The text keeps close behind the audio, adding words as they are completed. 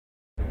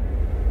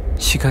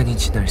시간이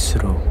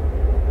지날수록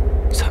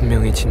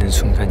선명해지는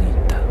순간이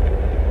있다.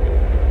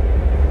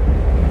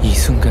 이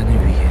순간을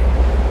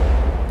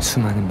위해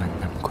수많은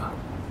만남과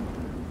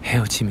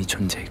헤어짐이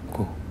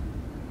존재했고,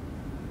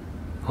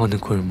 어느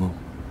골목,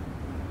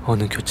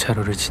 어느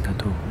교차로를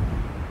지나도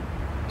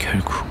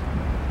결국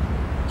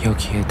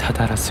여기에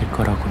다다랐을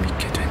거라고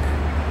믿게 되는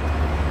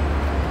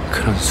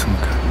그런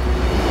순간.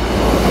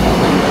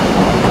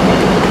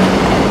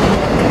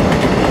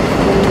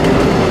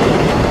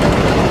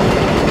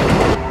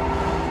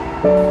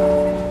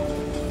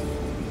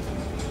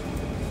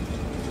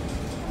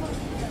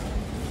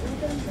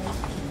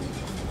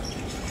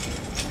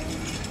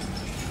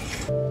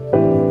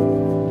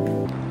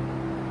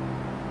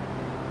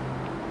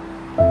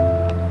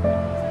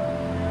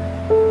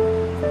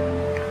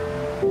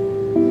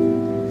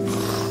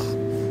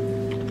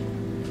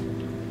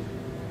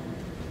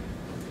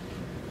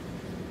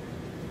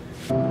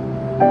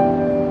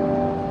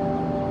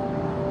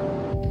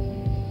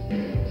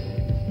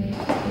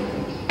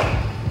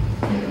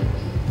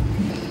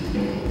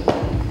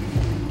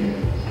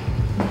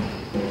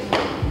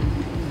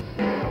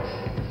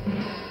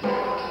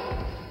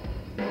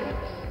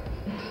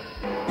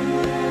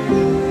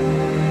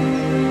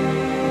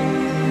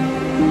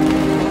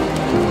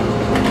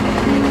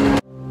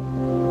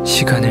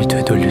 시간을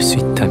되돌릴 수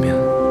있다면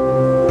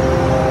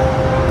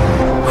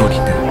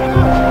우리는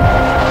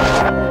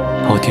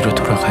어디로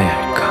돌아가야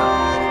할까?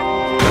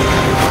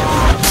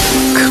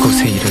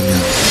 그곳에 이르면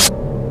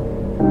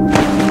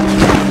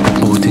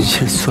모든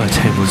실수와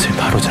잘못을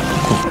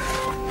바로잡고,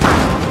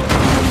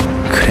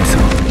 그래서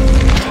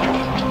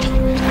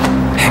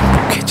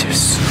행복해질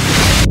수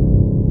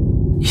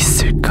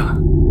있을까?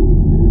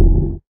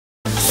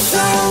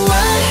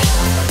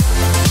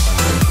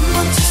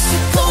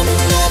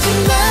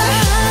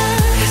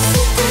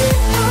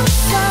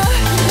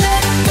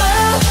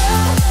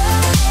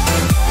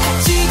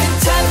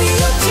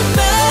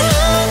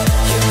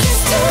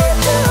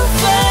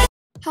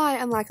 Hi,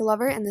 I'm Lacquer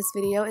Lover, and this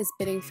video is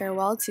bidding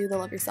farewell to the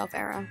Love Yourself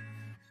era.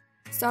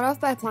 Start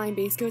off by applying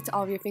base coat to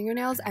all of your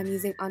fingernails. I'm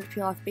using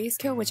unpeel off base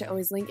coat, which I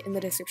always link in the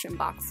description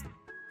box.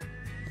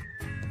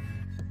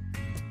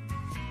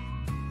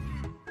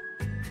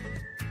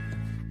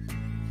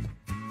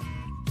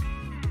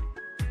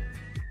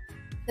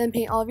 Then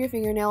paint all of your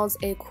fingernails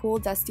a cool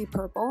dusty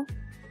purple.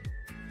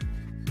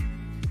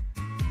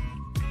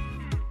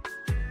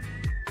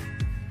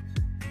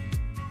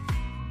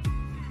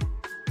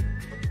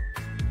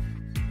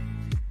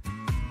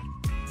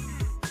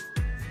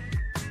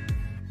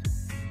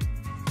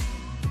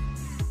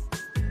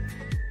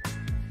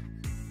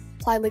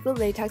 Apply liquid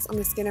latex on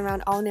the skin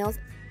around all nails.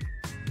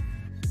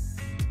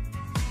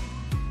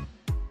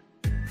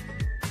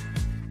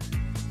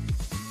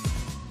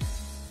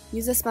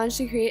 Use a sponge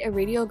to create a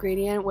radial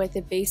gradient with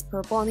a base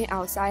purple on the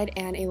outside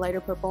and a lighter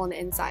purple on the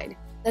inside.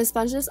 Then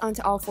sponge this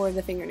onto all 4 of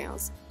the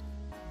fingernails.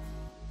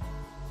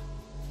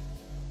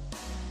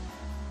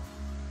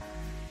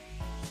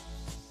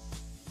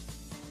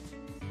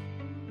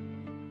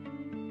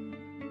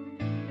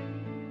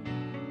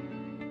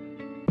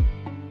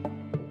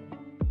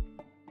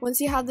 Once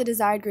you have the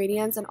desired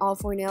gradients on all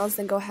 4 nails,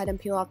 then go ahead and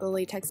peel off the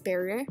latex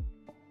barrier.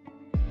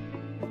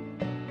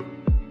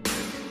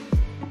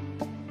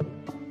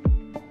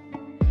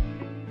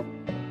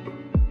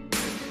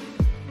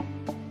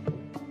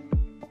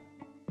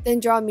 Then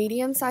draw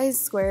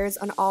medium-sized squares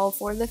on all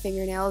 4 of the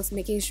fingernails,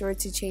 making sure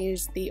to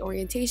change the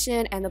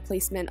orientation and the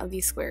placement of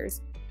these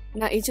squares.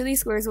 Now each of these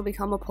squares will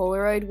become a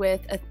Polaroid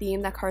with a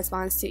theme that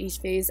corresponds to each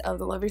phase of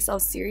the Love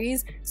Yourself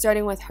series,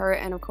 starting with Her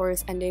and of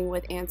course ending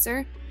with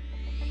Answer.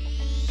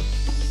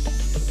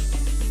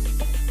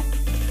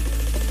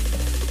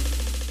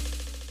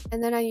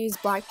 And then I use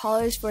black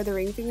polish for the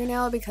ring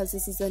fingernail because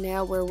this is the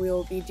nail where we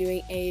will be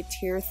doing a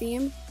tear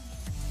theme.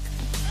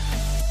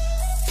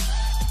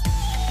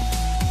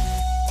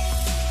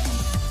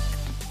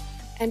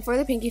 And for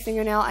the pinky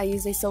fingernail, I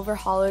use a silver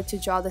hollow to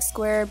draw the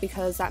square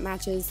because that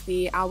matches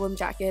the album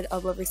jacket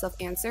of Love Yourself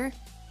Answer.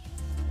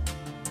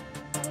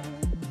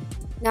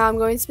 Now I'm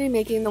going to be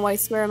making the white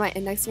square on my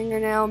index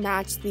fingernail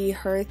match the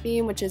Her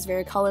theme, which is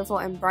very colorful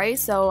and bright,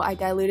 so I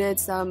diluted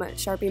some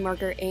Sharpie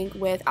marker ink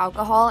with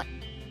alcohol.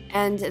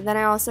 And then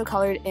I also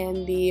colored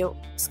in the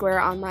square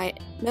on my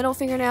middle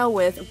fingernail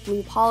with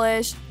blue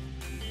polish.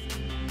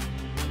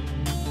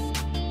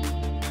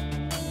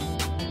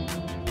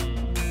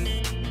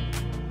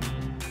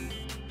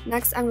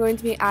 Next, I'm going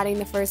to be adding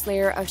the first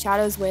layer of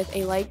shadows with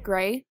a light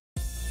gray.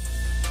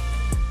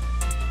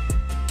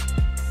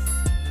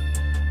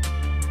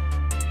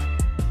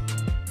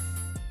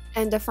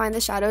 And define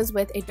the shadows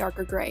with a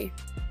darker gray.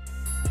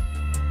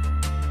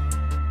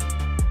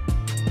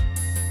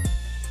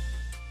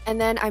 And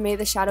then I made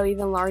the shadow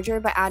even larger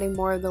by adding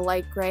more of the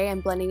light gray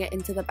and blending it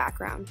into the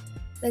background.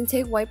 Then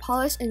take white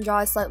polish and draw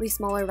a slightly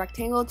smaller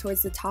rectangle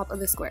towards the top of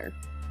the square.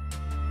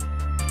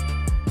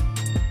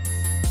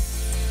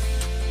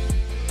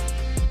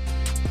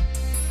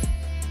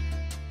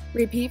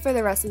 Repeat for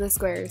the rest of the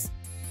squares.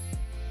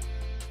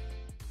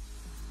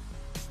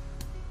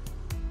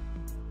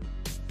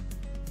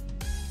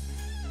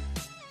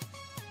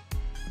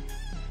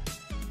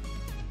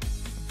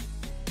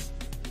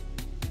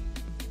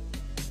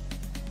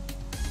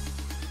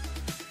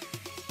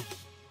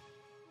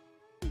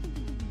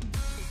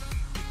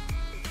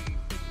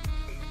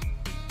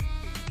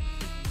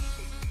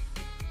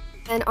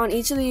 And on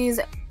each of these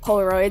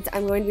Polaroids,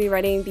 I'm going to be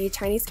writing the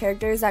Chinese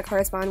characters that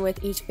correspond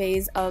with each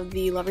phase of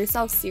the Love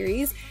Yourself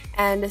series.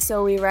 And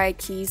so we write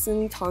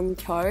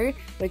기승전결,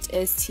 which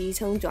is 起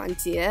承转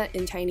接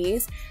in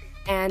Chinese.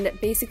 And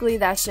basically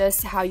that's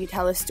just how you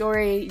tell a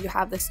story. You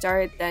have the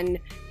start, then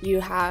you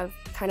have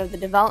kind of the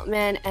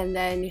development, and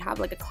then you have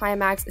like a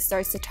climax, it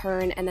starts to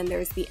turn, and then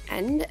there's the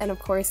end. And of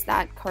course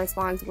that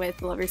corresponds with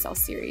the Love Yourself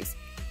series.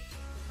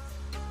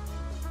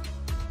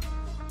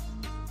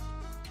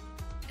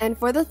 And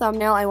for the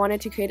thumbnail, I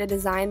wanted to create a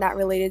design that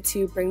related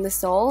to Bring the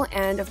Soul,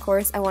 and of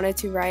course I wanted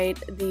to write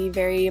the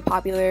very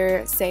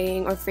popular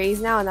saying or phrase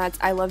now, and that's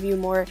I love you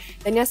more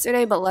than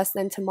yesterday but less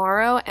than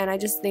tomorrow. And I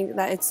just think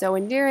that it's so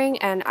endearing,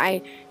 and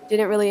I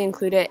didn't really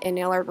include it in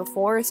nail art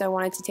before, so I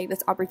wanted to take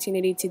this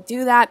opportunity to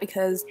do that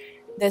because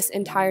this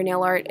entire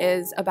nail art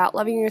is about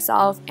loving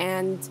yourself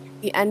and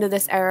the end of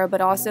this era,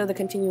 but also the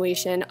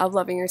continuation of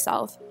loving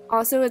yourself.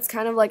 Also, it's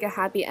kind of like a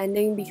happy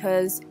ending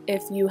because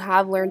if you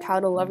have learned how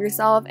to love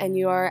yourself and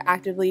you are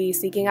actively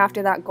seeking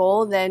after that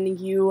goal, then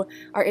you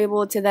are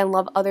able to then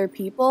love other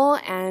people,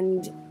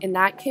 and in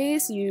that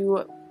case,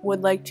 you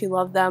would like to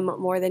love them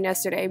more than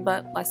yesterday,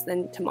 but less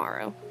than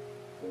tomorrow.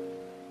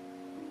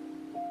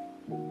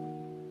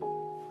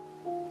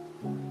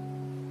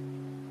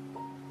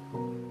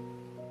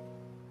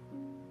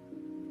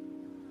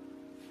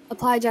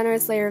 Apply a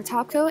generous layer of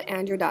top coat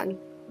and you're done.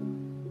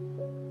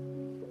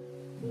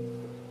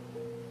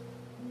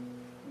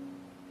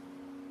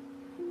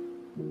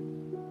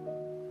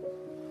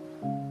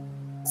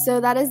 So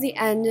that is the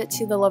end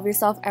to the Love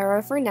Yourself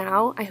era for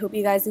now. I hope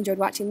you guys enjoyed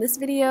watching this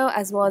video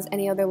as well as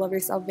any other Love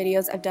Yourself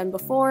videos I've done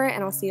before,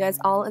 and I'll see you guys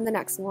all in the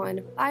next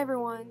one. Bye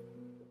everyone!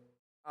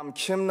 I'm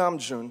Kim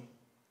Namjoon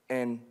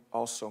and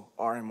also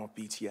RM of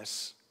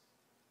BTS.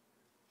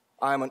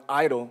 I'm an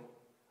idol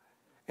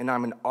and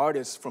I'm an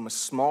artist from a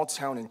small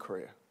town in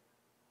Korea.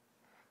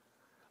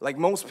 Like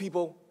most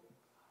people,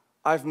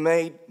 I've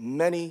made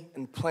many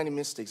and plenty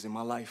mistakes in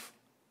my life.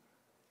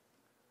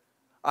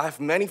 I have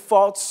many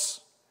faults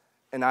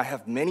and I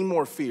have many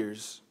more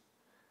fears,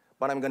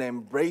 but I'm gonna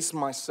embrace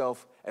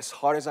myself as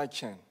hard as I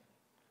can.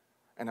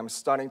 And I'm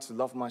starting to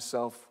love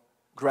myself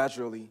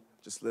gradually,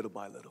 just little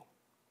by little.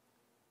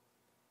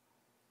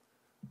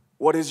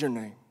 What is your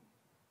name?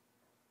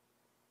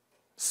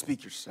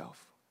 Speak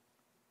yourself.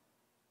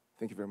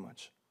 Thank you very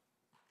much.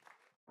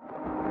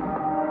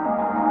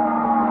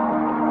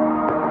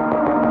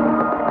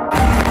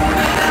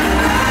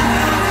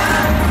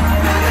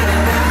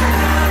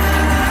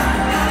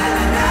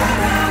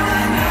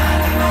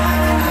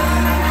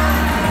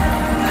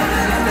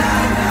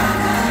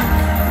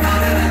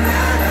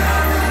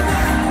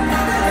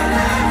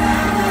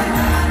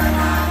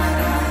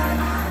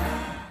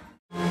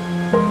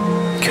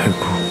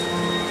 결국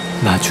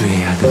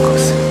마주해야 하는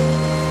것은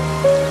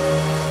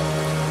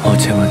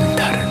어제와는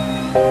다른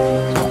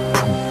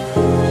폭풍,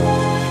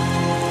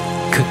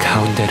 그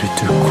가운데를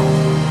뚫고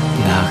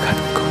나아가는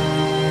것,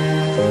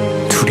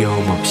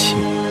 두려움 없이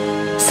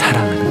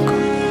사랑하는 것,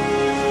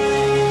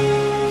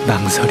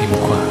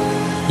 망설임과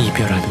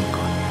이별하는 것,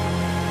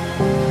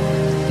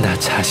 나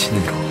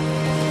자신으로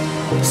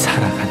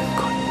살아가는 것.